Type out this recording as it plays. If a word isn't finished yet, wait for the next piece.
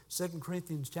2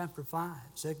 Corinthians chapter 5.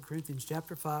 2 Corinthians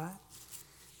chapter 5.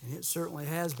 And it certainly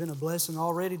has been a blessing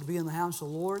already to be in the house of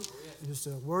the Lord. Just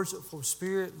a worshipful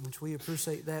spirit, which we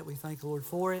appreciate that. We thank the Lord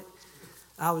for it.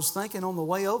 I was thinking on the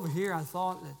way over here, I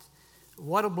thought that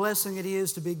what a blessing it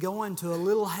is to be going to a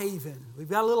little haven. We've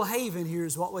got a little haven here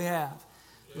is what we have.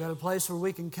 We've got a place where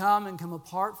we can come and come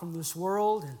apart from this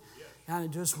world and kind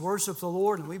of just worship the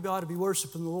Lord. And we ought to be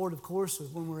worshiping the Lord, of course,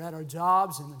 when we're at our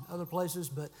jobs and other places.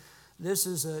 But this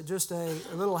is just a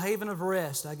little haven of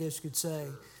rest, I guess you could say.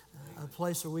 A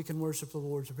place where we can worship the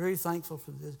Lord. So very thankful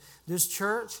for this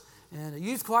church. And a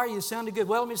youth choir, you sounded good.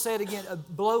 Well, let me say it again. A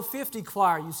below 50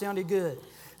 choir, you sounded good.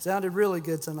 Sounded really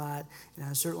good tonight. And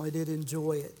I certainly did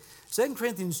enjoy it. 2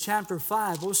 Corinthians chapter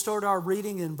 5, we'll start our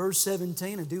reading in verse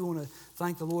 17. I do want to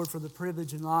thank the Lord for the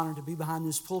privilege and honor to be behind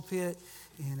this pulpit.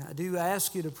 And I do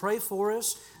ask you to pray for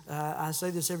us. I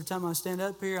say this every time I stand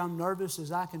up here. I'm nervous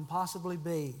as I can possibly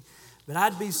be. But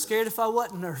I'd be scared if I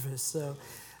wasn't nervous. So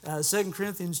 2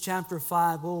 Corinthians chapter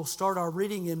 5, we'll start our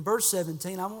reading in verse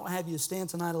 17. I won't have you stand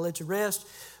tonight, I'll let you rest.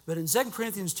 But in 2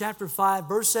 Corinthians chapter 5,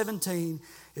 verse 17,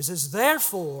 it says,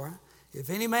 "Therefore, if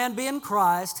any man be in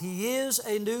Christ, he is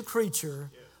a new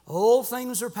creature. Old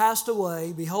things are passed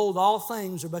away. Behold, all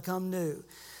things are become new."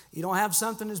 You don't have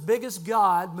something as big as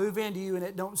God move into you and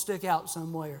it don't stick out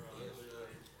somewhere.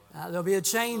 There'll be a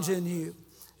change in you.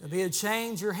 There'll be a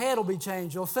change. Your head will be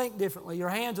changed. You'll think differently. Your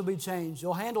hands will be changed.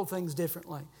 You'll handle things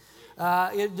differently.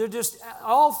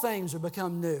 All things are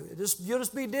become new. You'll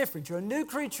just be different. You're a new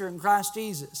creature in Christ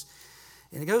Jesus.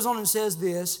 And it goes on and says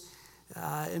this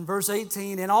in verse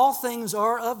 18, "And all things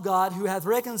are of God, who hath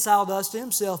reconciled us to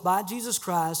himself by Jesus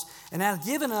Christ, and hath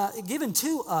given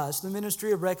to us the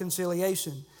ministry of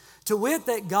reconciliation. To wit,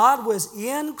 that God was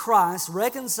in Christ,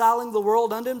 reconciling the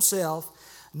world unto himself,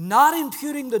 not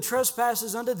imputing the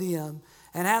trespasses unto them,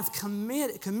 and hath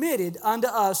committed unto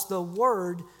us the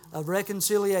word of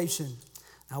reconciliation."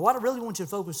 Now, what I really want you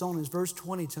to focus on is verse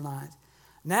 20 tonight.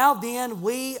 "Now then,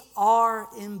 we are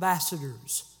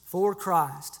ambassadors for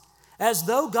Christ. As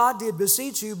though God did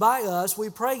beseech you by us, we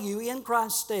pray you in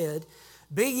Christ's stead,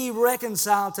 be ye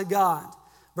reconciled to God."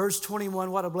 Verse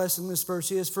 21, what a blessing this verse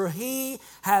is. "For he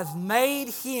hath made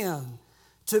him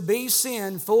to be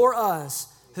sin for us,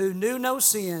 who knew no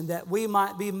sin, that we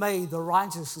might be made the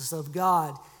righteousness of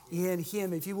God in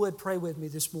him." If you would pray with me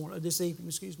this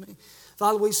evening.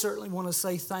 Father, we certainly want to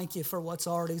say thank you for what's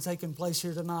already taken place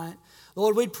here tonight.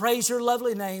 Lord, we praise your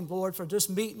lovely name, Lord, for just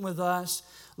meeting with us.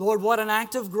 Lord, what an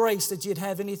act of grace that you'd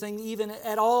have anything even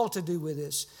at all to do with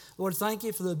this. Lord, thank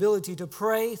you for the ability to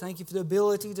pray. Thank you for the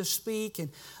ability to speak. And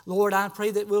Lord, I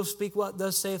pray that we'll speak what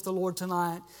thus saith the Lord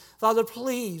tonight. Father,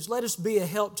 please let us be a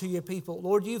help to your people.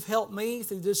 Lord, you've helped me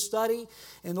through this study.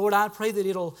 And Lord, I pray that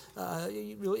it'll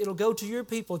go to your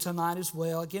people tonight as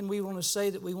well. Again, we want to say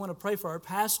that we want to pray for our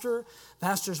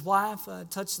pastor's wife.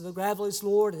 Touch the Graveleys,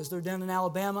 Lord, as they're down in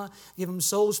Alabama. Give them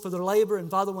souls for their labor. And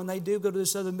Father, when they do go to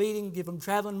this other meeting, give them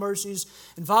traveling mercies.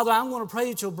 And Father, I'm going to pray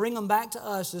that you'll bring them back to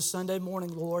us this Sunday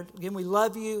morning, Lord. Again, we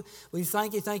love you. We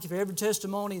thank you. Thank you for every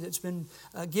testimony that's been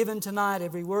given tonight,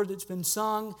 every word that's been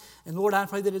sung. And Lord, I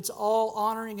pray that it's all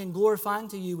honoring and glorifying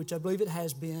to you, which I believe it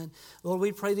has been. Lord,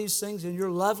 we pray these things in your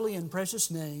lovely and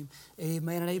precious name.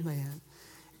 Amen and amen.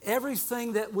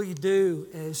 Everything that we do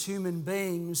as human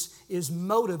beings is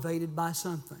motivated by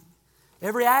something.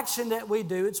 Every action that we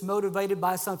do, it's motivated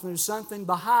by something. There's something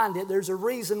behind it. There's a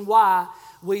reason why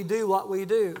we do what we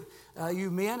do.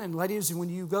 You men and ladies, when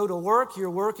you go to work,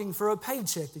 you're working for a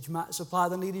paycheck that you might supply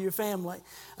the need of your family.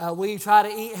 We try to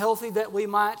eat healthy that we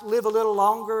might live a little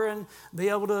longer and be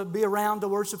able to be around to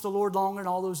worship the Lord longer and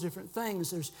all those different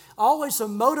things. There's always a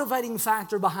motivating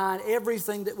factor behind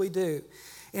everything that we do.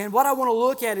 And what I want to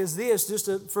look at is this,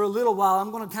 for a little while.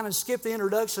 I'm going to kind of skip the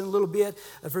introduction a little bit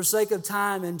for sake of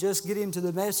time and just get into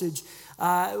the message.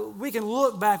 We can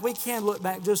look back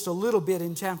just a little bit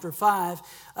in chapter 5,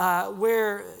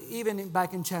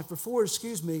 back in chapter 4,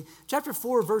 chapter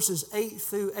 4, verses 8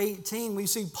 through 18, we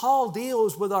see Paul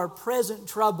deals with our present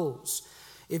troubles.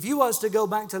 If you was to go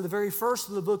back to the very first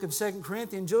of the book of 2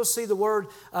 Corinthians, you'll see the word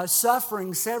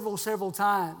suffering several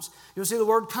times. You'll see the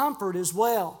word comfort as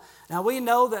well. Now, we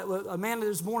know that a man that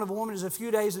is born of a woman is a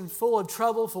few days and full of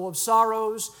trouble, full of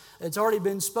sorrows. It's already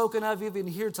been spoken of even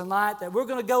here tonight, that we're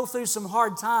going to go through some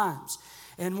hard times.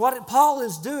 And what Paul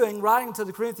is doing, writing to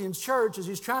the Corinthians church, is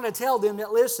he's trying to tell them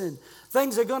that, listen,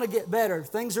 things are going to get better.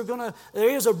 There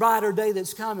is a brighter day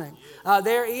that's coming.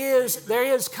 There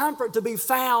is comfort to be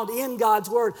found in God's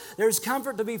Word. There's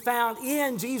comfort to be found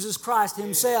in Jesus Christ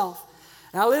Himself.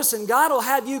 Now listen, God will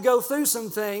have you go through some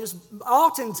things.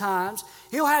 Oftentimes,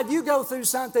 He'll have you go through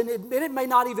something, and it may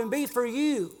not even be for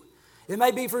you. It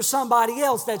may be for somebody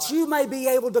else, that you may be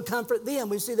able to comfort them.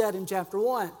 We see that in chapter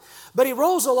 1. But he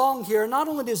rolls along here. Not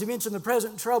only does he mention the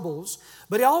present troubles,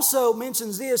 but he also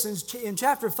mentions this in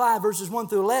chapter 5, verses 1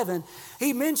 through 11.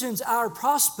 He mentions our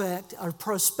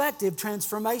prospective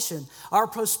transformation. Our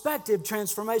prospective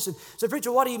transformation. So,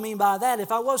 preacher, what do you mean by that?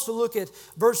 If I was to look at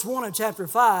verse 1 of chapter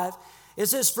 5, it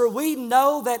says, "For we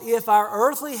know that if our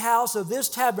earthly house of this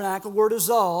tabernacle were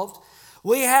dissolved,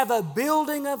 we have a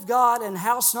building of God and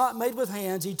house not made with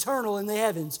hands, eternal in the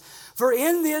heavens. For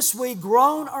in this we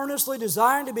groan earnestly,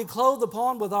 desiring to be clothed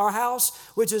upon with our house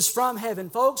which is from heaven."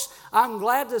 Folks, I'm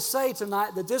glad to say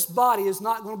tonight that this body is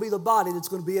not going to be the body that's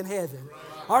going to be in heaven.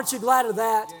 Aren't you glad of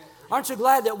that? Aren't you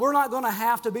glad that we're not going to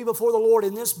have to be before the Lord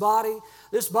in this body?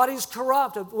 This body is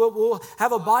corrupt. We'll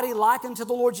have a body likened to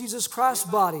the Lord Jesus Christ's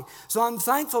body. So I'm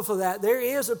thankful for that. There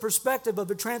is a perspective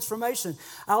of a transformation.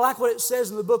 I like what it says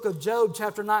in the book of Job,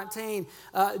 chapter 19.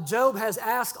 Job has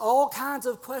asked all kinds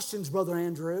of questions, Brother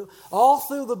Andrew, all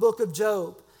through the book of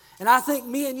Job. And I think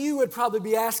me and you would probably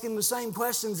be asking the same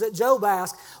questions that Job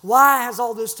asked. Why has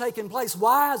all this taken place?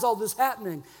 Why is all this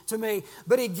happening to me?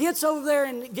 But he gets over there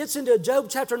and gets into Job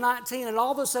chapter 19, and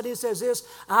all of a sudden he says this,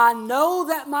 "I know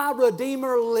that my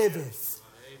Redeemer liveth."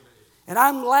 And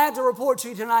I'm glad to report to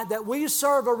you tonight that we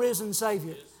serve a risen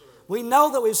Savior. We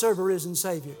know that we serve a risen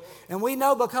Savior. And we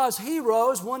know because He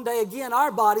rose, one day again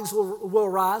our bodies will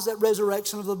rise, that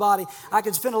resurrection of the body. I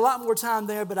could spend a lot more time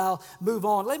there, but I'll move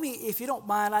on. Let me, if you don't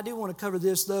mind, I do want to cover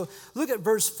this though. Look at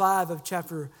verse 5 of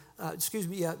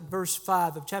verse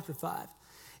 5 of chapter 5.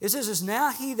 It says,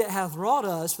 "Now He that hath wrought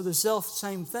us for the self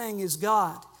same thing is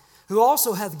God, who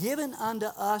also hath given unto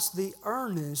us the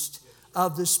earnest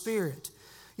of the Spirit."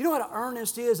 You know what an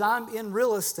earnest is? I'm in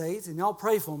real estate, and y'all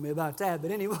pray for me about that. But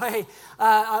anyway,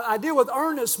 I deal with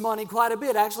earnest money quite a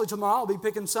bit. Actually, tomorrow I'll be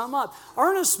picking some up.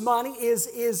 Earnest money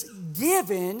is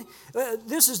given.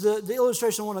 This is the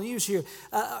illustration I want to use here.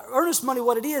 Earnest money,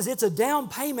 what it is, it's a down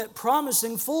payment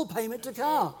promising full payment to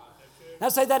come. I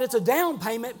say that it's a down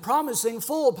payment promising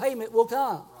full payment will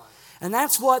come. And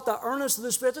that's what the earnest of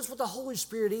the Spirit, that's what the Holy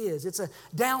Spirit is. It's a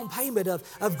down payment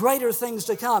of greater things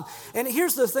to come. And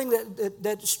here's the thing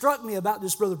that struck me about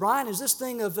this, Brother Brian, is this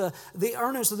thing of the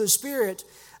earnest of the Spirit.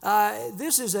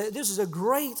 This is a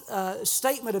great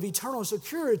statement of eternal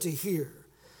security here.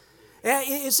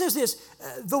 It says this,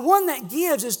 the one that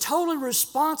gives is totally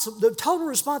responsible. The total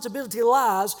responsibility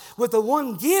lies with the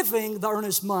one giving the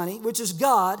earnest money, which is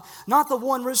God, not the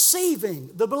one receiving,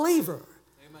 the believer.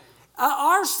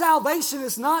 Our salvation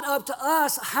is not up to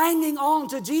us hanging on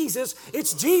to Jesus.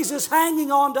 It's Jesus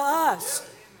hanging on to us.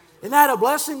 Isn't that a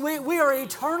blessing? We are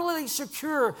eternally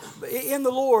secure in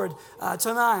the Lord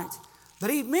tonight.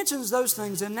 But he mentions those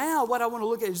things. And now what I want to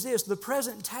look at is this, the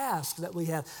present task that we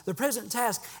have. The present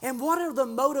task. And what are the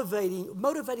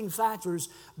motivating factors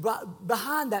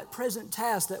behind that present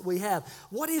task that we have?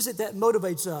 What is it that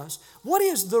motivates us? What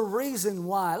is the reason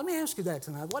why? Let me ask you that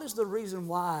tonight. What is the reason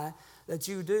why that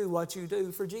you do what you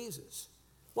do for Jesus?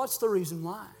 What's the reason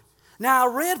why? Now,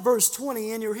 I read verse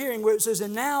 20 in your hearing where it says,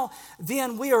 "And now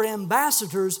then we are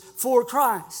ambassadors for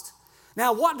Christ."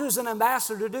 Now, what does an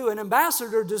ambassador do? An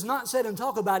ambassador does not sit and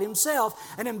talk about himself.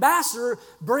 An ambassador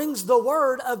brings the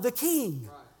word of the king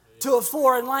to a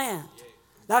foreign land.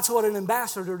 That's what an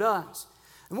ambassador does.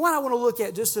 And what I want to look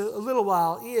at just a little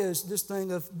while is this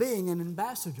thing of being an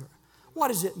ambassador. What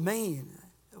does it mean?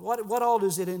 What all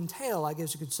does it entail, I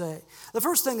guess you could say? The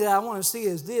first thing that I want to see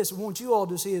is this, I want you all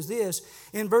to see is this,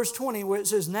 in verse 20 where it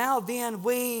says, "Now then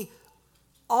we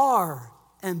are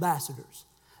ambassadors."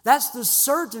 That's the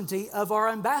certainty of our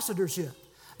ambassadorship.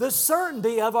 The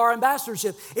certainty of our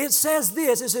ambassadorship. It says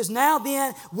this, it says, "Now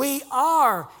then we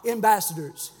are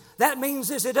ambassadors." That means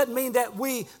this. It doesn't mean that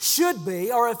we should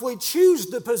be or if we choose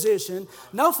the position.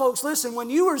 No, folks, listen.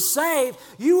 When you are saved,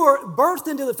 you are birthed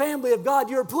into the family of God.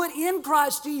 You're put in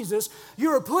Christ Jesus. You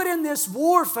are put in this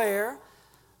warfare.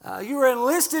 You are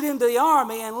enlisted into the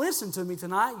army. And listen to me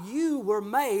tonight. You were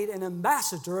made an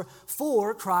ambassador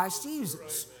for Christ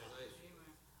Jesus.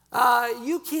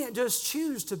 You can't just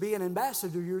choose to be an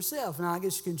ambassador yourself. Now, I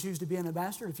guess you can choose to be an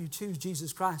ambassador if you choose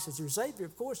Jesus Christ as your Savior.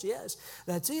 Of course, yes.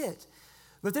 That's it.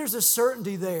 But there's a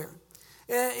certainty there.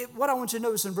 What I want you to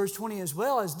notice in verse 20 as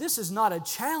well is this is not a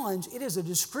challenge, it is a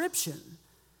description.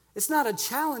 It's not a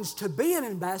challenge to be an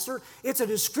ambassador, it's a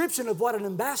description of what an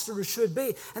ambassador should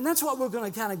be. And that's what we're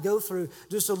going to kind of go through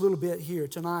just a little bit here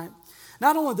tonight.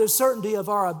 Not only the certainty of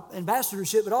our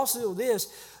ambassadorship, but also this,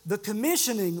 the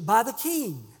commissioning by the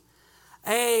king.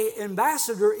 An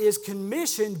ambassador is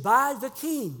commissioned by the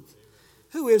king.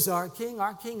 Who is our king?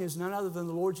 Our king is none other than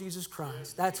the Lord Jesus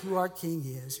Christ. That's who our king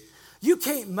is. You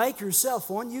can't make yourself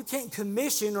one. You can't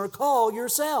commission or call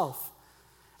yourself.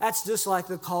 That's just like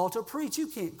the call to preach. You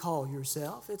can't call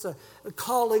yourself. It's a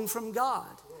calling from God.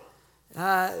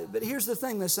 But here's the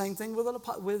thing, the same thing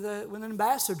with an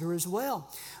ambassador as well.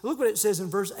 Look what it says in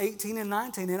verse 18 and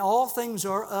 19. And all things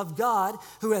are of God,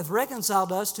 who hath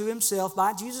reconciled us to himself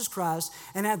by Jesus Christ,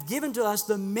 and hath given to us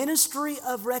the ministry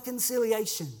of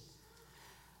reconciliation.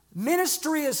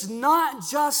 Ministry is not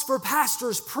just for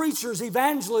pastors, preachers,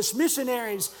 evangelists,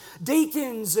 missionaries,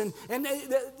 deacons, and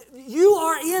you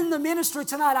are in the ministry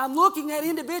tonight. I'm looking at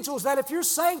individuals that if you're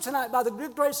saved tonight by the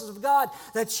good graces of God,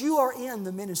 that you are in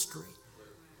the ministry.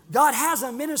 God has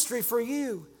a ministry for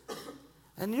you.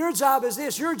 And your job is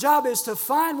this. Your job is to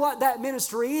find what that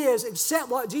ministry is, accept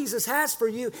what Jesus has for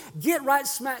you, get right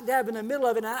smack dab in the middle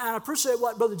of it. And I appreciate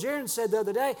what Brother Jaron said the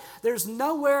other day. There's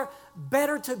nowhere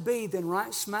better to be than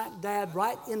right smack dab,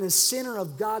 right in the center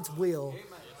of God's will.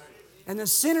 And the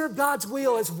center of God's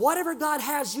will is whatever God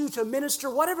has you to minister,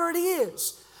 whatever it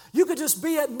is. You could just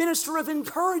be a minister of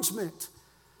encouragement.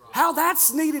 How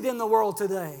that's needed in the world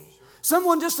today.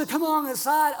 Someone just to come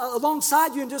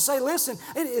alongside you and just say, listen,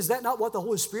 is that not what the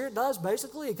Holy Spirit does,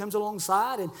 basically? He comes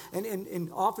alongside and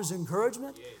offers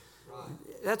encouragement.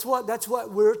 That's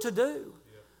what we're to do.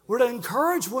 We're to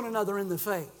encourage one another in the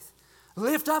faith.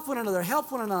 Lift up one another,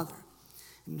 help one another.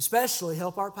 And especially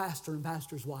help our pastor and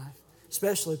pastor's wife.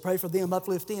 Especially pray for them,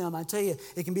 uplift them. I tell you,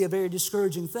 it can be a very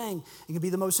discouraging thing. It can be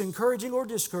the most encouraging or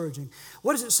discouraging.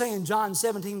 What does it say in John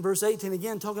 17, verse 18?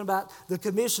 Again, talking about the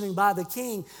commissioning by the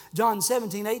king. John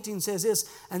 17, 18 says this,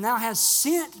 and thou hast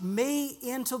sent me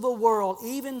into the world,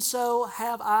 even so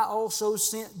have I also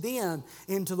sent them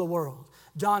into the world.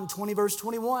 John 20, verse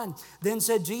 21, then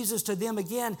said Jesus to them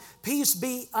again, peace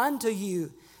be unto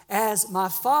you. As my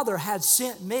Father had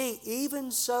sent me, even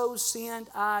so send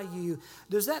I you.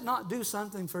 Does that not do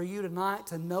something for you tonight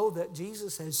to know that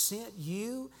Jesus has sent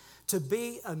you to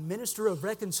be a minister of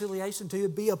reconciliation, to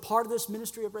be a part of this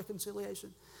ministry of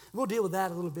reconciliation? We'll deal with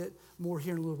that a little bit more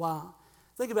here in a little while.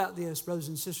 Think about this, brothers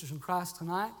and sisters in Christ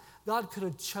tonight. God could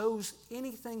have chose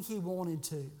anything He wanted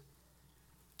to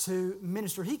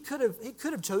minister. He could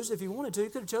have chosen, if He wanted to, He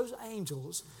could have chosen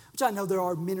angels, which I know there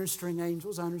are ministering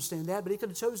angels, I understand that, but He could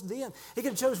have chosen them. He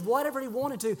could have chosen whatever He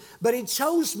wanted to, but He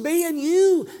chose me and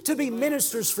you to be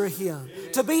ministers for Him,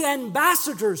 to be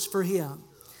ambassadors for Him.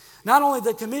 Not only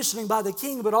the commissioning by the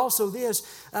king, but also this,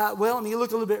 let me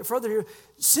look a little bit further here.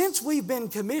 Since we've been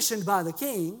commissioned by the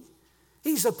king,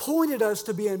 He's appointed us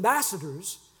to be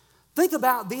ambassadors. Think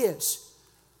about this.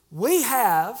 We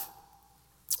have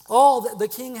all that the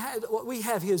king had. We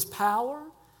have His power,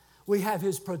 we have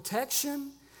His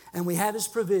protection, and we have His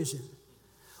provision.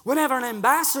 Whenever an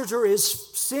ambassador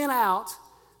is sent out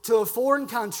to a foreign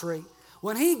country,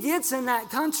 when he gets in that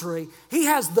country, he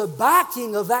has the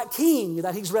backing of that king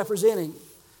that he's representing.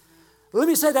 Let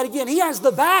me say that again. He has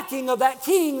the backing of that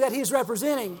king that he's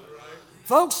representing.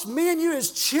 Folks, me and you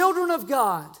as children of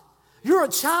God, you're a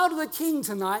child of the King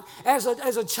tonight. As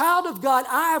a child of God,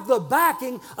 I have the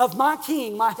backing of my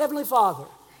King, my Heavenly Father.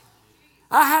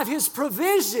 I have His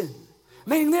provision.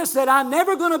 Meaning this, that I'm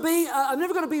never going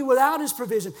to be without His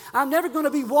provision. I'm never going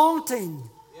to be wanting.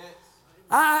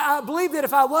 I believe that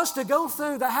if I was to go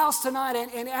through the house tonight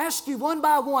and ask you one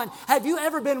by one, have you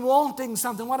ever been wanting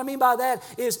something? What I mean by that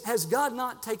is, has God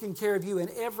not taken care of you in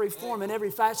every form, in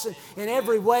every fashion, in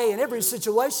every way, in every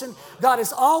situation? God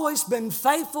has always been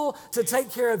faithful to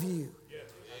take care of you.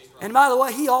 And by the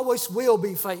way, He always will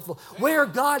be faithful. Where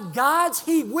God guides,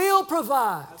 He will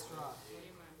provide.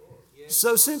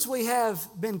 So since we have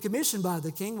been commissioned by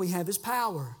the King, we have His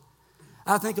power.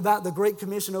 I think about the Great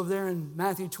Commission over there in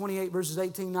Matthew 28, verses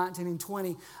 18, 19, and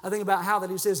 20. I think about how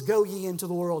that He says, go ye into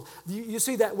the world. You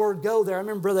see that word go there. I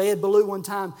remember Brother Ed Ballou one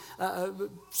time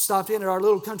stopped in at our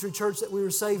little country church that we were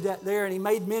saved at there, and he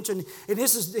made mention, and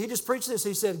he just preached this.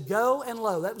 He said, go and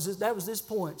lo. That was his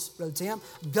points, Brother Tim.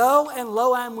 Go and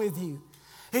lo, I'm with you.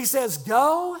 He says,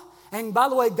 go, and by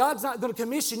the way, God's not going to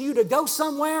commission you to go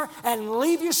somewhere and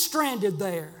leave you stranded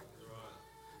there.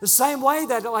 The same way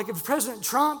that like if President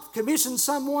Trump commissions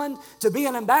someone to be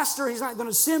an ambassador, he's not going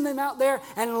to send them out there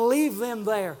and leave them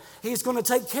there. He's going to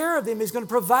take care of them. He's going to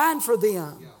provide for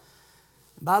them. Yeah.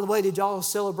 By the way, did y'all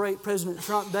celebrate President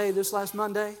Trump Day this last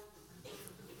Monday?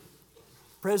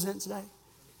 President's Day?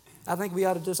 I think you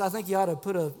ought to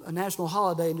put a national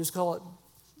holiday and just call it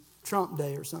Trump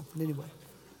Day or something. Anyway,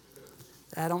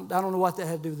 I don't know what that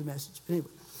had to do with the message. But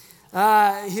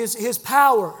anyway, his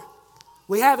power.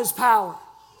 We have His power.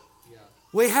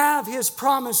 We have His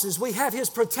promises. We have His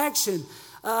protection.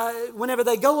 whenever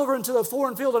they go over into a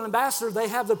foreign field, an ambassador, they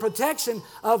have the protection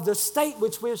of the state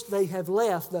which they have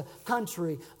left, the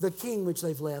country, the king which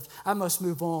they've left. I must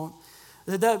move on.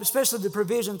 Especially the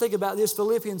provision, think about this.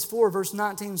 Philippians 4 verse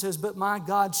 19 says, "But my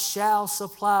God shall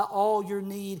supply all your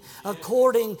need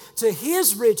according to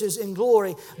His riches in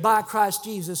glory by Christ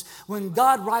Jesus." When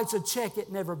God writes a check,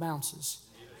 it never bounces.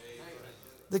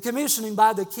 The commissioning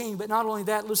by the king, but not only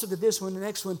that, let's look at this one, the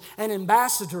next one. An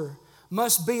ambassador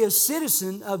must be a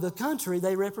citizen of the country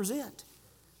they represent.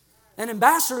 An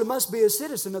ambassador must be a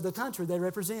citizen of the country they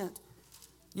represent.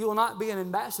 You will not be an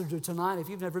ambassador tonight if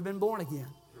you've never been born again.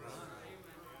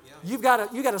 You've got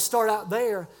to start out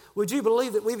there. Would you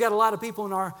believe that we've got a lot of people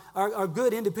in our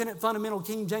good, independent, fundamental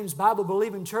King James Bible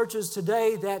believing churches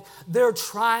today that they're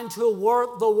trying to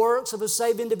work the works of a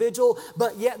saved individual,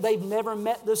 but yet they've never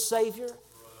met the Savior?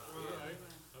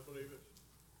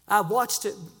 I've watched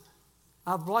it,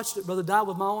 Brother Dye,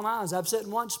 with my own eyes. I've sat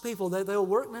and watched people that they'll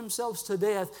work themselves to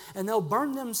death and they'll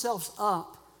burn themselves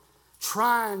up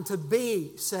trying to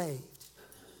be saved,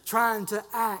 trying to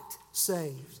act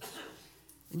saved.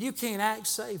 And you can't act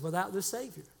saved without the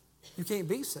Savior. You can't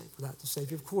be saved without the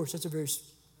Savior. Of course, that's a very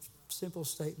simple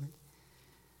statement.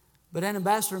 But an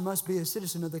ambassador must be a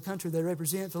citizen of the country they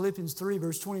represent. Philippians 3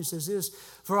 verse 20 says this,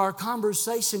 "For our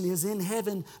conversation is in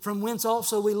heaven, from whence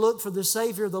also we look for the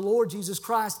Savior, the Lord Jesus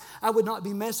Christ." I would not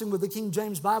be messing with the King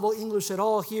James Bible English at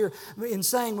all here in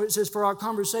saying where it says, "For our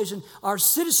conversation, our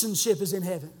citizenship is in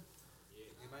heaven."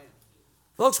 Amen.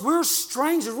 Folks, we're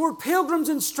strangers. We're pilgrims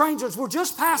and strangers. We're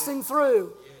just passing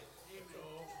through.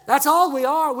 That's all we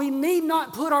are. We need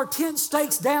not put our tent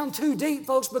stakes down too deep,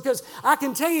 folks, because I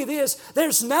can tell you this,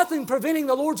 there's nothing preventing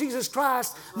the Lord Jesus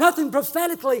Christ, nothing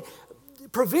prophetically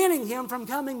preventing Him from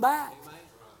coming back.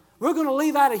 We're going to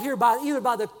leave out of here either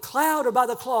by the cloud or by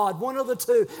the clod, one of the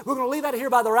two. We're going to leave out of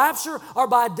here by the rapture or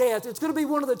by death. It's going to be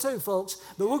one of the two, folks,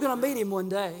 but we're going to meet Him one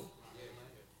day.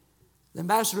 The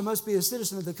ambassador must be a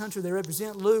citizen of the country they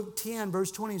represent. Luke 10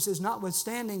 verse 20 says,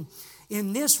 "Notwithstanding,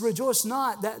 in this rejoice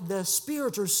not that the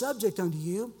spirits are subject unto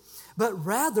you, but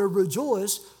rather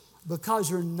rejoice because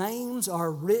your names are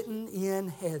written in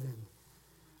heaven."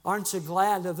 Aren't you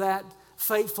glad of that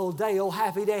fateful day? Oh,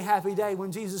 happy day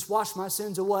when Jesus washed my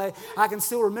sins away. I can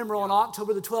still remember on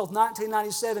October the 12th,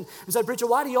 1997, and said, "Preacher,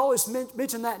 why do you always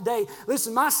mention that date?"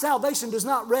 Listen, my salvation does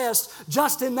not rest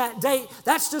just in that date.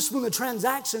 That's just when the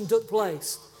transaction took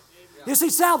place. You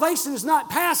see, salvation is not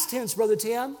past tense, Brother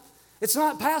Tim. It's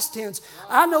not past tense.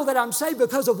 I know that I'm saved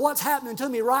because of what's happening to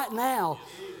me right now.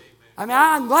 I mean,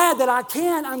 I'm glad that I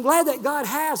can. I'm glad that God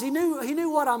has. He knew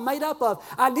what I'm made up of.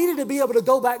 I needed to be able to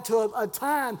go back to a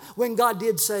time when God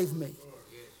did save me.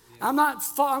 I'm not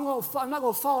going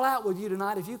to fall out with you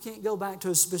tonight if you can't go back to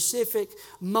a specific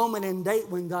moment and date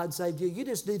when God saved you. You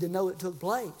just need to know it took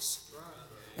place.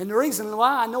 And the reason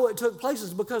why I know it took place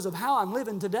is because of how I'm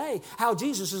living today, how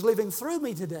Jesus is living through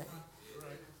me today.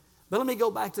 But let me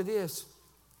go back to this.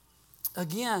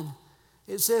 Again,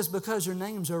 it says, "Because your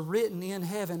names are written in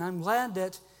heaven." I'm glad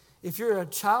that if you're a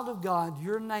child of God,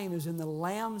 your name is in the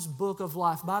Lamb's book of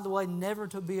life. By the way, never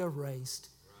to be erased.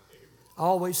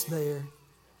 Always there.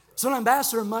 So an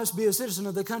ambassador must be a citizen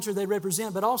of the country they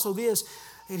represent, but also this,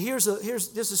 and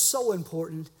this is so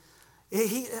important.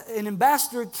 An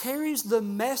ambassador carries the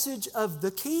message of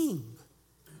the king.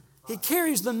 He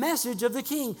carries the message of the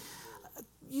king.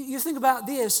 You think about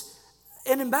this.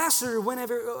 An ambassador,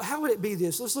 how would it be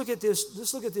this? Let's look at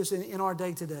this in our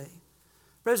day today.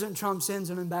 President Trump sends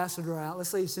an ambassador out.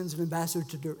 Let's say he sends an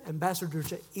ambassador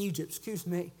to Egypt. Excuse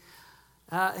me.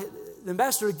 The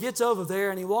ambassador gets over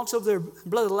there and he walks over there.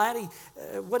 Brother Laddie,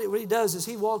 what he does is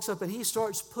he walks up and he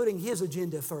starts putting his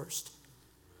agenda first.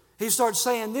 He starts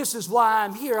saying, "This is why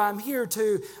I'm here. I'm here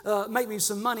to make me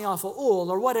some money off of oil,"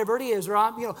 or whatever it is, or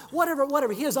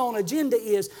whatever his own agenda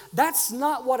is. That's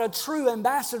not what a true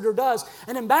ambassador does.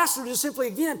 An ambassador just simply,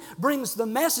 again, brings the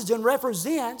message and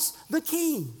represents the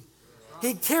king.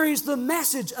 He carries the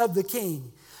message of the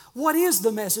king. What is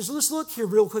the message? Let's look here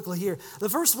real quickly here. The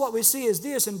first what we see is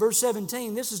this in verse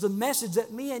 17. This is the message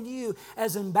that me and you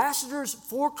as ambassadors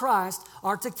for Christ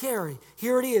are to carry.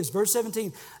 Here it is, verse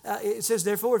 17. It says,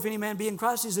 "Therefore, if any man be in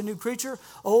Christ, he is a new creature.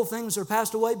 Old things are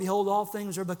passed away. Behold, all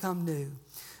things are become new."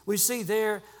 We see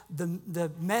there the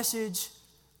message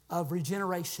of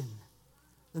regeneration.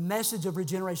 The message of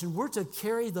regeneration. We're to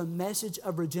carry the message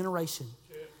of regeneration.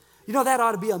 You know, that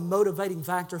ought to be a motivating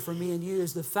factor for me and you,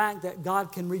 is the fact that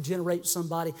God can regenerate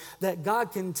somebody, that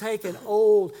God can take an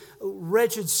old,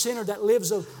 wretched sinner that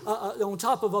lives on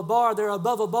top of a bar, there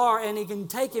above a bar, and He can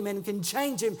take him and can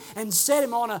change him and set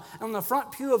him on the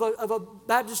front pew of a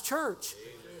Baptist church.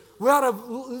 We ought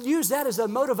to use that as a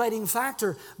motivating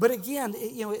factor. But again,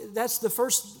 that's the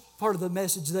first part of the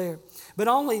message there. But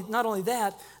not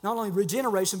only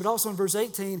regeneration, but also in verse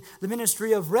 18, the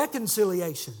ministry of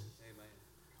reconciliation. Amen.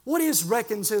 What is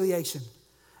reconciliation?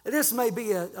 This may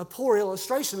be a poor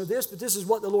illustration of this, but this is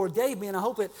what the Lord gave me, and I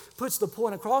hope it puts the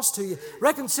point across to you.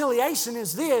 Reconciliation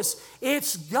is this.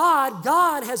 It's God.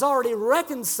 God has already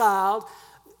reconciled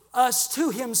us to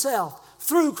Himself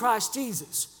through Christ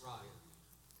Jesus.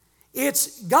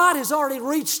 It's God has already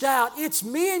reached out. It's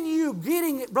me and you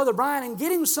getting, Brother Brian, and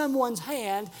getting someone's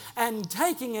hand and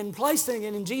taking and placing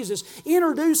it in Jesus,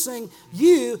 introducing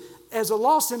you as a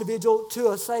lost individual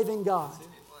to a saving God.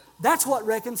 That's what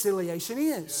reconciliation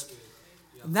is.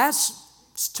 And that's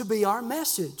to be our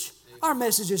message. Our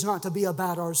message is not to be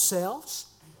about ourselves.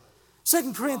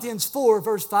 2 Corinthians 4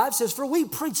 verse 5 says, "For we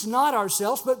preach not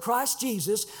ourselves, but Christ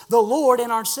Jesus, the Lord,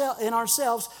 and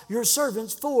ourselves, your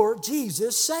servants, for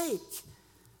Jesus' sake."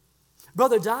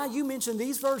 Brother Di, you mentioned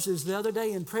these verses the other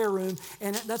day in prayer room,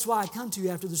 and that's why I come to you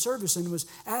after the service and was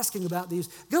asking about these.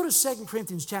 Go to 2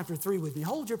 Corinthians chapter 3 with me.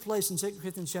 Hold your place in 2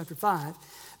 Corinthians chapter 5,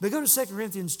 but go to 2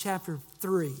 Corinthians chapter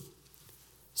 3.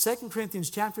 2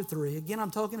 Corinthians chapter 3. Again,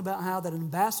 I'm talking about how that an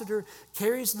ambassador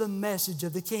carries the message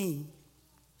of the king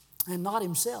and not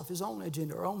himself, his own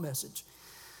agenda or own message.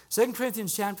 2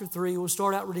 Corinthians chapter 3, we'll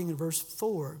start out reading in verse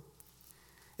 4.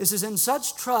 It says, "In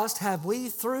such trust have we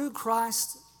through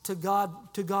Christ to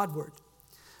Godward."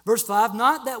 Verse 5,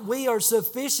 "Not that we are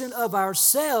sufficient of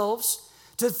ourselves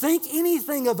to think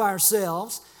anything of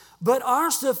ourselves, but our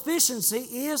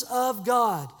sufficiency is of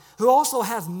God, who also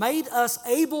hath made us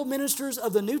able ministers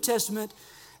of the New Testament."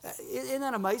 Isn't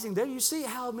that amazing? There you see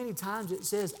how many times it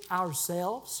says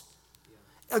ourselves.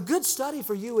 A good study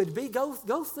for you would be go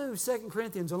through 2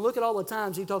 Corinthians and look at all the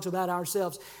times he talks about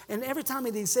ourselves. And every time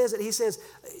he says it, he says,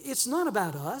 it's not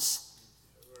about us.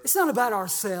 It's not about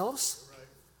ourselves.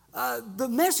 The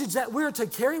message that we're to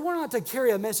carry, we're not to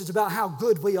carry a message about how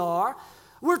good we are.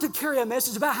 We're to carry a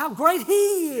message about how great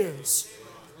He is.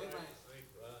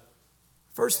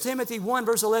 1 Timothy 1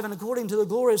 verse 11, "According to the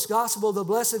glorious gospel of the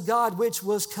blessed God, which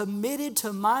was committed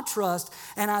to my trust,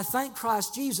 and I thank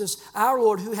Christ Jesus our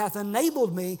Lord, who hath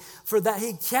enabled me, for that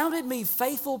He counted me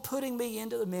faithful, putting me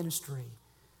into the ministry."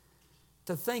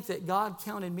 To think that God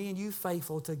counted me and you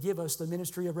faithful to give us the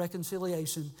ministry of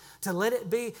reconciliation, to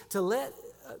let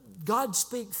God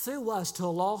speak through us to a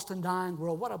lost and dying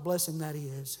world. What a blessing that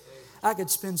is. I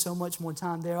could spend so much more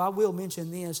time there. I will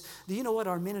mention this. Do you know what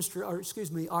our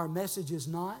message is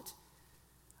not?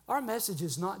 Our message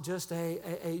is not just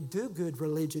a do-good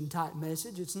religion type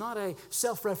message. It's not a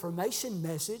self-reformation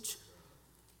message.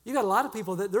 You got a lot of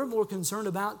people that they're more concerned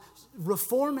about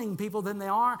reforming people than they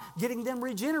are getting them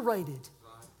regenerated.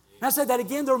 And I said that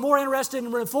again, they're more interested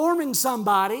in reforming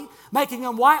somebody, making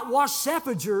them whitewashed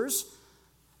sepulchres.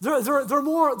 They're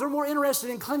more interested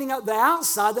in cleaning up the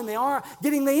outside than they are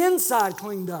getting the inside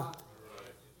cleaned up.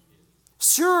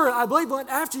 Sure, I believe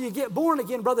after you get born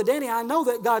again, Brother Danny, I know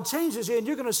that God changes you and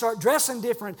you're going to start dressing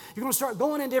different. You're going to start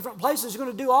going in different places. You're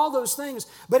going to do all those things.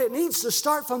 But it needs to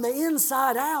start from the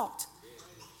inside out.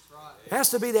 It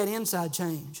has to be that inside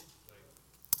change.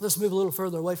 Let's move a little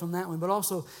further away from that one. But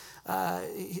also,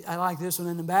 I like this one.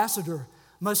 An ambassador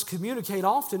must communicate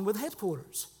often with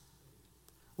headquarters.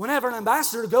 Whenever an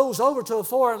ambassador goes over to a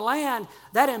foreign land,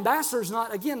 that ambassador is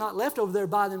not left over there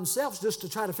by themselves just to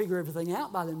try to figure everything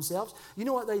out by themselves. You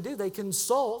know what they do? They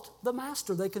consult the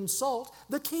master. They consult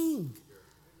the king.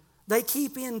 They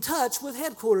keep in touch with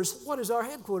headquarters. What is our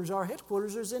headquarters? Our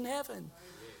headquarters is in heaven.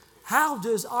 How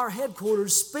does our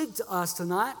headquarters speak to us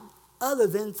tonight other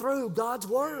than through God's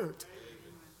Word?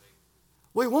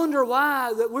 We wonder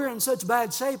why that we're in such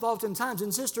bad shape oftentimes.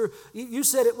 And sister, you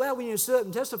said it well when you stood up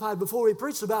and testified before we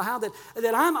preached about how that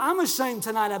I'm ashamed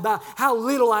tonight about how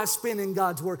little I spend in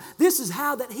God's Word. This is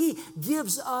how that He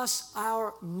gives us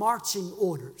our marching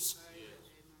orders.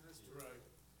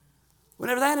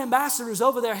 Whenever that ambassador is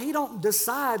over there, he don't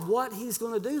decide what he's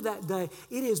going to do that day.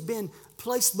 It has been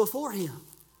placed before him.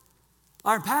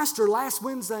 Our pastor last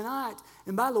Wednesday night,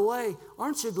 and by the way,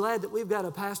 aren't you glad that we've got a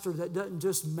pastor that doesn't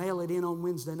just mail it in on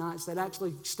Wednesday nights, that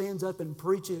actually stands up and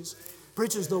preaches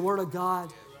the Word of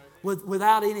God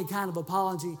without any kind of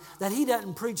apology, that he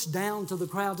doesn't preach down to the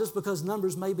crowd just because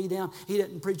numbers may be down. He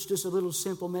doesn't preach just a little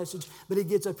simple message, but he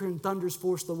gets up here and thunders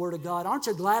forth the Word of God. Aren't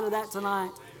you glad of that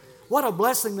tonight? What a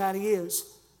blessing that is.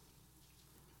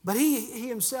 But he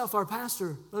himself, our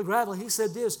pastor, Brother Gradley, he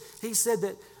said this. He said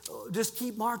that just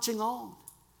keep marching on.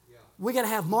 We got to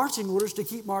have marching orders to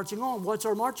keep marching on. What's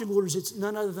our marching orders? It's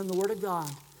none other than the Word of God.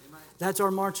 That's our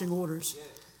marching orders.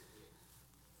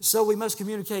 So we must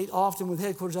communicate often with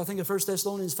headquarters. I think of 1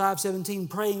 Thessalonians 5:17,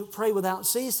 pray without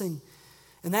ceasing.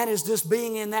 And that is just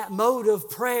being in that mode of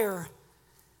prayer,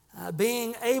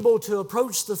 being able to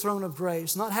approach the throne of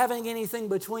grace, not having anything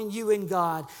between you and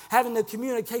God, having the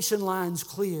communication lines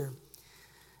clear.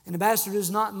 An ambassador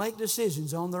does not make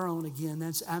decisions on their own. Again,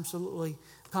 that's absolutely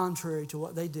contrary to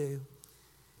what they do.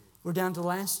 We're down to the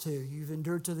last two. You've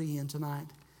endured to the end tonight.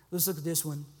 Let's look at this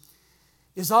one.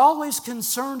 Is always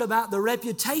concerned about the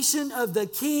reputation of the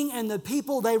king and the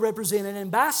people they represent. An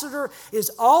ambassador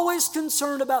is always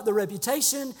concerned about the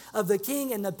reputation of the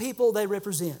king and the people they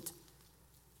represent.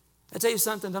 I'll tell you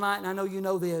something tonight, and I know you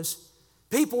know this.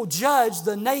 People judge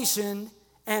the nation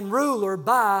and ruler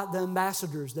by the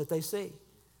ambassadors that they see.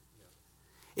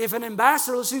 If an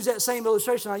ambassador, let's use that same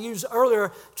illustration I used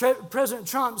earlier, President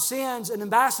Trump sends an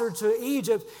ambassador to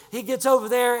Egypt, he gets over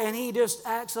there and he just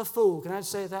acts a fool. Can I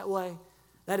say it that way?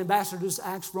 That ambassador just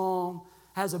acts wrong,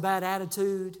 has a bad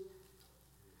attitude.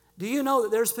 Do you know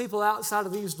that there's people outside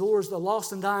of these doors, the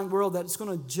lost and dying world, that's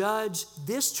going to judge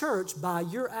this church by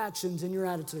your actions and your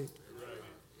attitude?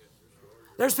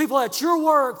 There's people at your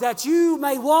work that you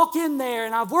may walk in there,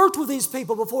 and I've worked with these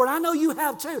people before, and I know you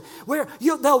have too, where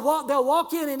they'll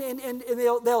walk in and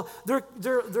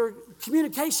their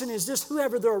communication is just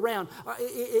whoever they're around.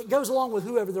 It goes along with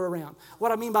whoever they're around.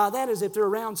 What I mean by that is if they're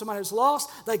around somebody that's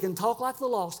lost, they can talk like the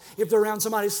lost. If they're around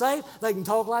somebody saved, they can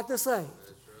talk like the saved.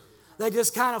 They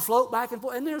just kind of float back and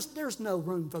forth. And there's no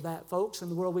room for that, folks, in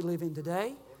the world we live in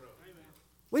today.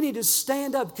 We need to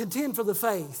stand up, contend for the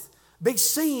faith. Be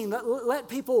seen. Let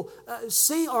people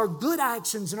see our good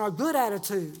actions and our good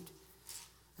attitude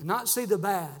and not see the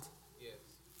bad. Yes.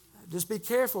 Just be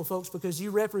careful, folks, because you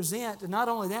represent, and not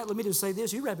only that, let me just say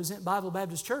this, you represent Bible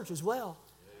Baptist Church as well.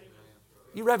 Amen.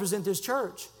 You represent this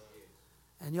church.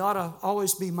 And you ought to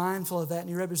always be mindful of that, and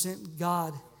you represent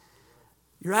God.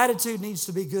 Your attitude needs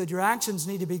to be good. Your actions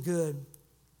need to be good.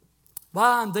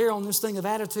 While I'm there on this thing of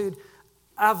attitude,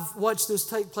 I've watched this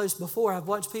take place before. I've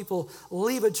watched people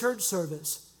leave a church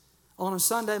service on a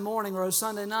Sunday morning or a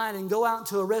Sunday night and go out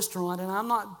to a restaurant. And I'm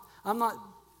not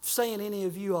saying any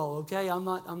of you all, okay? I'm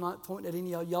not pointing at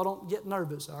any of y'all. Y'all don't get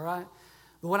nervous, all right?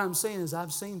 But what I'm saying is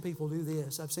I've seen people do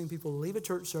this. I've seen people leave a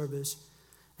church service,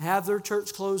 have their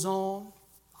church clothes on,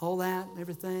 all that and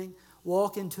everything,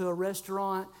 walk into a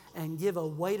restaurant and give a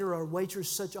waiter or waitress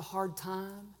such a hard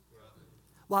time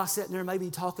while sitting there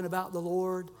maybe talking about the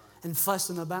Lord and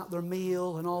fussing about their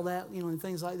meal and all that, and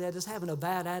things like that, just having a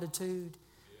bad attitude.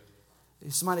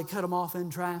 If somebody cut them off in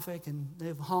traffic and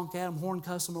they honk at them, horn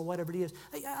cuss them or whatever it is.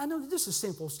 Hey, I know this is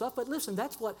simple stuff, but listen,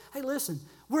 listen,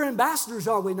 we're ambassadors,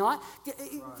 are we not?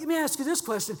 Let me ask you this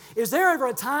question. Is there ever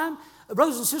a time,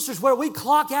 brothers and sisters, where we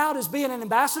clock out as being an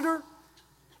ambassador?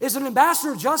 Is an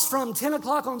ambassador just from 10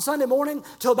 o'clock on Sunday morning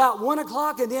to about 1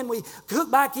 o'clock, and then we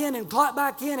hook back in and clock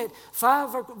back in at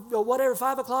 5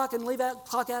 o'clock and leave out,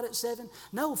 clock out at 7?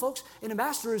 No, folks, an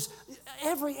ambassador is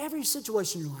every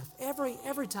situation in your life,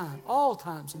 every time, all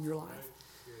times in your life.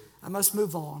 I must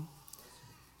move on.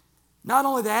 Not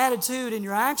only the attitude and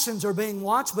your actions are being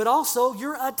watched, but also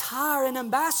your attire. An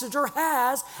ambassador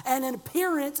has an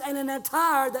appearance and an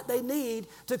attire that they need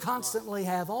to constantly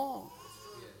have on.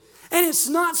 And it's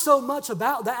not so much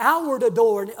about the outward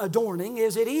adorning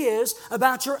as it is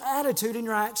about your attitude and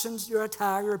your actions, your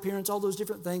attire, your appearance, all those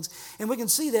different things. And we can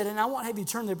see that, and I won't have you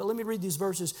turn there, but let me read these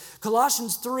verses.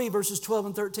 Colossians 3, verses 12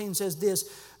 and 13 says this.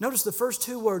 Notice the first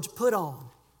two words, put on.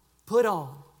 Put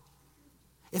on.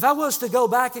 If I was to go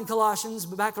back in Colossians,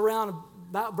 back around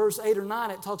about verse 8 or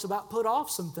 9, it talks about put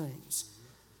off some things.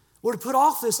 We're to put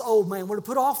off this old man. We're to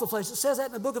put off the flesh. It says that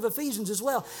in the book of Ephesians as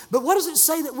well. But what does it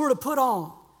say that we're to put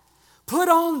on? Put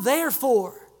on,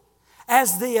 therefore,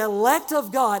 as the elect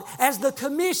of God, as the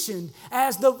commissioned,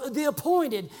 as the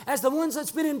appointed, as the ones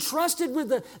that's been entrusted with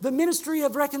the ministry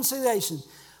of reconciliation.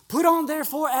 Put on,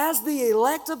 therefore, as the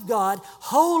elect of God,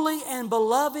 holy and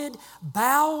beloved,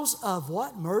 bowels of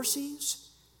what? Mercies,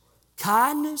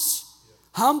 kindness,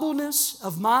 humbleness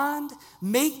of mind,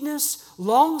 meekness,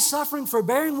 long-suffering,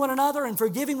 forbearing one another and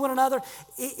forgiving one another.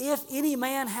 If any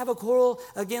man have a quarrel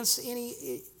against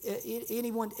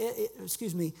anyone,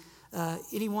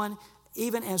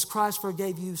 even as Christ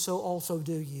forgave you, so also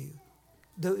do ye.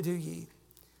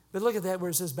 But look at that where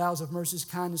it says bowels of mercies,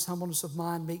 kindness, humbleness of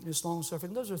mind, meekness,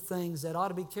 long-suffering. Those are things that ought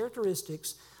to be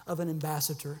characteristics of an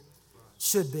ambassador.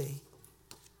 Should be.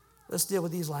 Let's deal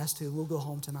with these last two. We'll go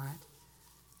home tonight.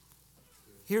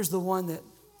 Here's the one that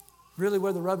really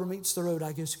where the rubber meets the road,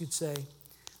 I guess you could say.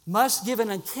 Must give an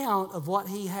account of what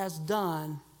he has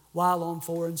done while on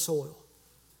foreign soil.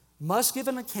 Must give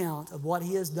an account of what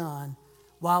he has done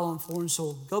while on foreign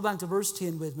soil. Go back to verse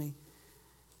 10 with me.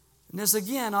 And this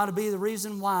again ought to be the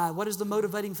reason why. What is the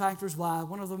motivating factors why?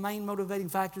 One of the main motivating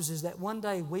factors is that one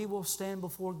day we will stand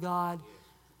before God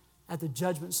at the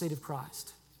judgment seat of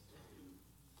Christ.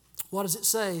 What does it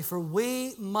say? For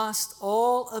we must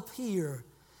all appear.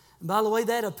 And by the way,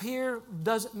 that appear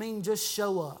doesn't mean just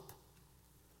show up.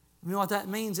 You know what that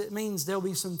means? It means there'll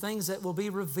be some things that will be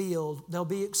revealed. They'll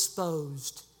be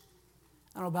exposed.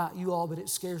 I don't know about you all, but it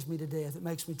scares me to death. It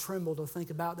makes me tremble to think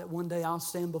about that one day I'll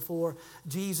stand before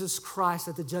Jesus Christ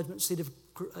at the judgment seat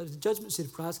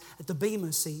of Christ, at the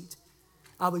Bema seat.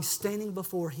 I'll be standing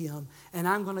before Him, and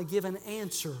I'm going to give an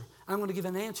answer. I'm going to give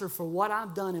an answer for what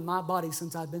I've done in my body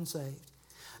since I've been saved.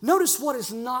 Notice what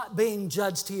is not being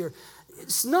judged here.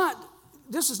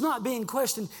 This is not being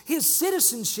questioned. His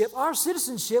citizenship, our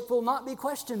citizenship will not be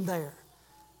questioned there.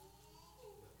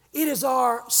 It is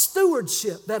our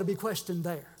stewardship that will be questioned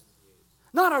there,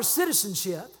 not our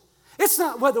citizenship. It's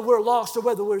not whether we're lost or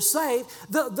whether we're saved.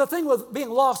 The thing with being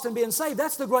lost and being saved,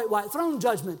 that's the great white throne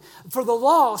judgment. For the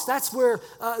lost, that's where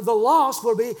the lost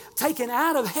will be taken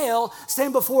out of hell,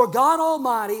 stand before God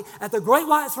Almighty at the great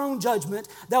white throne judgment.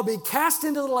 They'll be cast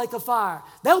into the lake of fire.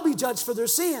 They'll be judged for their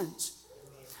sins.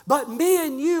 But me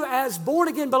and you as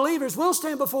born-again believers will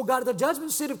stand before God at the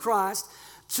judgment seat of Christ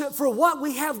for what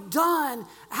we have done,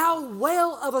 how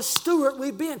well of a steward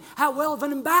we've been, how well of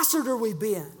an ambassador we've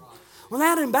been. When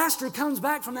that ambassador comes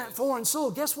back from that foreign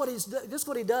soil, guess what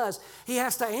he does? He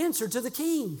has to answer to the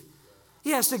king.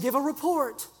 He has to give a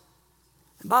report.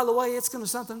 And by the way, it's going to be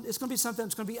something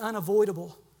that's going to be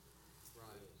unavoidable.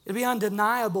 It'll be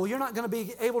undeniable. You're not going to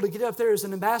be able to get up there as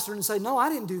an ambassador and say, no, I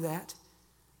didn't do that.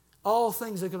 All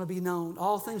things are going to be known.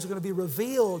 All things are going to be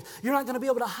revealed. You're not going to be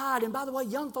able to hide. And by the way,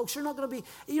 young folks, you're not going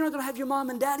to have your mom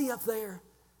and daddy up there.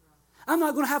 I'm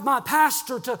not going to have my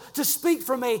pastor to speak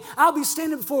for me. I'll be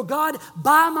standing before God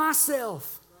by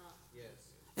myself.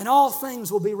 And all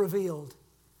things will be revealed.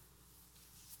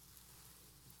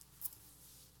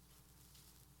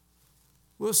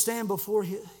 We'll stand before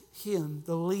Him,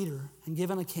 the leader, and give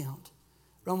an account.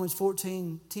 Romans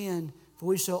 14:10, for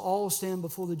we shall all stand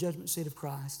before the judgment seat of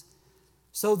Christ.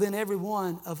 So then every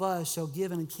one of us shall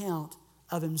give an account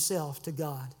of himself to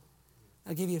God.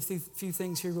 I'll give you a few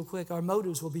things here real quick. Our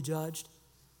motives will be judged.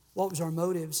 What was our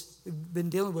motives? We've been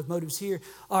dealing with motives here.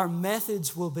 Our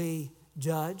methods will be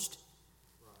judged.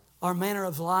 Our manner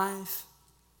of life.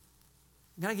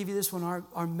 I'm going to give you this one,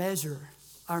 our measure.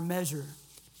 Our measure.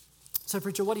 So,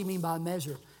 preacher, what do you mean by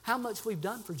measure? How much we've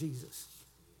done for Jesus.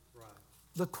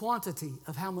 The quantity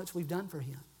of how much we've done for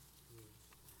Him.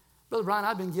 Brother Brian,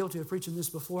 I've been guilty of preaching this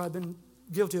before. I've been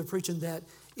guilty of preaching that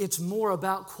it's more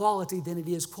about quality than it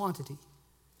is quantity.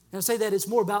 And I say that it's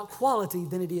more about quality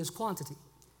than it is quantity.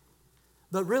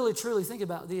 But really, truly think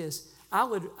about this. I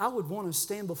would want to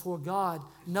stand before God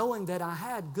knowing that I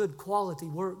had good quality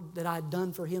work that I'd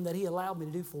done for Him, that He allowed me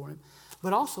to do for Him,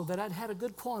 but also that I'd had a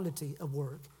good quantity of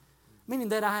work, meaning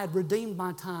that I had redeemed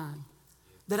my time,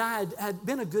 that I had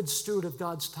been a good steward of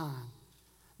God's time,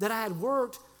 that I had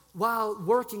worked while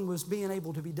working was being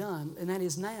able to be done, and that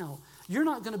is now. You're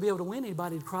not going to be able to win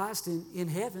anybody to Christ in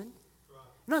heaven.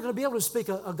 You're not going to be able to speak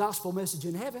a gospel message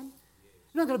in heaven.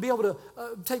 You're not going to be able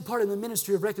to take part in the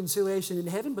ministry of reconciliation in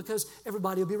heaven because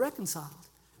everybody will be reconciled.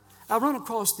 I run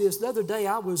across this. The other day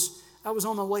I was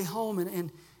on my way home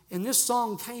and this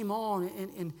song came on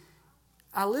and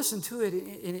I listened to it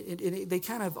and they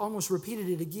kind of almost repeated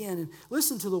it again. And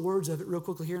listen to the words of it real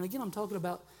quickly here. And again, I'm talking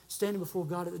about standing before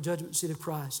God at the judgment seat of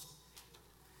Christ.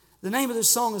 The name of this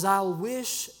song is I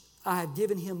Wish I Had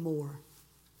Given Him More.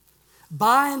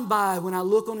 By and by, when I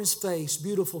look on His face,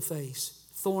 beautiful face,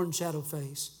 thorn shadow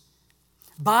face.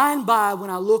 By and by, when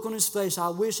I look on His face, I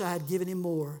wish I had given Him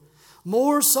more.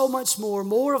 More, so much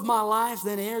more of my life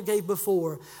than e'er gave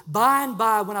before. By and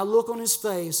by, when I look on His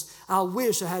face, I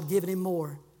wish I had given Him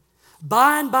more.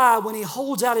 By and by, when He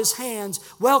holds out His hands,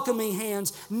 welcoming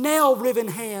hands, nail-riven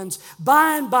hands.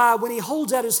 By and by, when He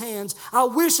holds out His hands, I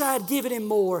wish I had given Him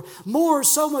more. More,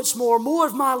 so much more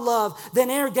of my love than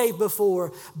e'er gave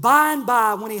before. By and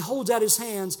by, when He holds out His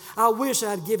hands, I wish I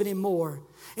had given Him more.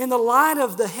 In the light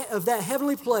of that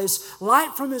heavenly place,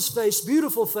 light from His face,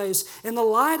 beautiful face, in the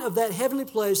light of that heavenly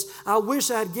place, I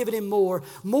wish I had given Him more.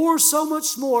 More, so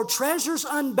much more, treasures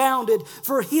unbounded,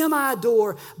 for Him I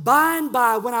adore. By and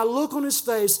by, when I look on His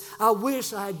face, I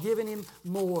wish I had given Him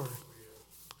more.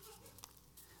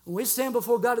 When we stand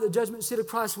before God at the judgment seat of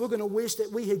Christ, we're going to wish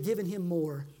that we had given Him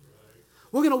more.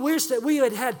 We're going to wish that we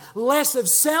had had less of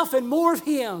self and more of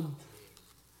Him.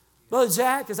 Brother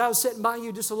Jack, as I was sitting by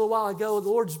you just a little while ago, the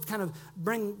Lord kind of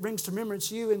brings to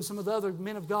remembrance you and some of the other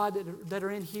men of God that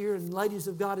are in here and ladies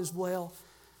of God as well.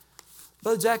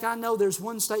 Brother Jack, I know there's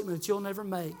one statement that you'll never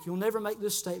make. You'll never make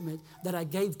this statement, that I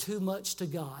gave too much to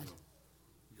God.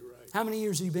 You're right. How many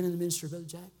years have you been in the ministry, Brother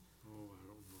Jack? Oh,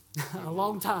 I don't know. A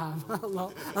long time.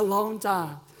 a long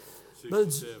time.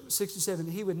 67. 67.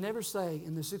 He would never say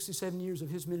in the 67 years of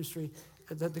his ministry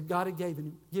that the God had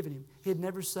given him, he'd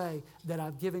never say that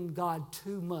I've given God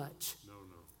too much. No.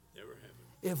 Never happened.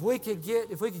 If we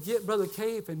could get Brother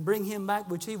Cape and bring him back,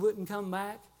 which he wouldn't come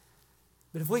back,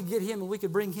 but if we could get him and we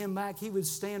could bring him back, he would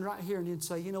stand right here and he'd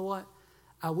say, you know what?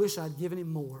 I wish I'd given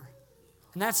him more.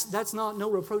 And that's not no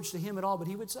reproach to him at all, but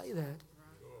he would say that.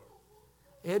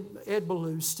 Ed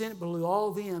Ballou, Stent Ballou, all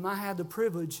of them, I had the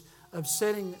privilege of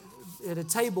sitting at a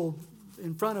table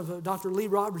in front of Dr. Lee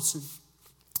Robertson.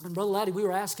 And Brother Laddie, we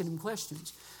were asking him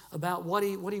questions about what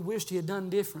he wished he had done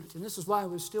different. And this is why he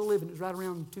was still living. It was right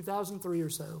around 2003 or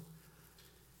so.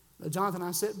 Jonathan and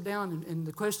I sat down and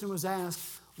the question was asked,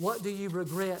 what do you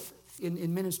regret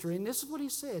in ministry? And this is what he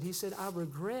said. He said, I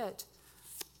regret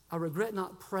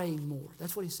not praying more.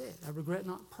 That's what he said. I regret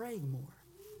not praying more.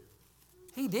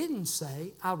 He didn't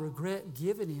say, I regret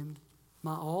giving him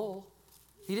my all.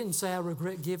 He didn't say, I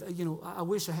regret giving, I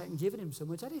wish I hadn't given him so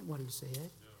much. That ain't what he said.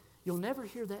 No. You'll never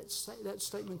hear that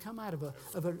statement come out of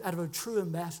a true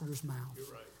ambassador's mouth. You're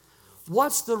right.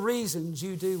 What's the reasons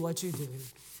you do what you do?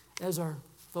 As our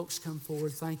folks come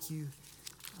forward, thank you.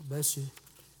 God bless you.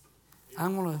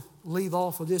 I'm going to leave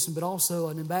off with this, but also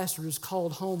an ambassador is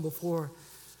called home before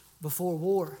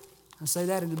war. I say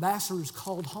that an ambassador is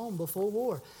called home before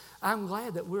war. I'm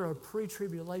glad that we're a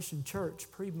pre-tribulation church,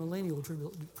 premillennial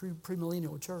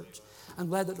church. I'm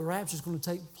glad that the rapture is going to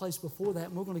take place before that,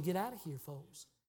 and we're going to get out of here, folks.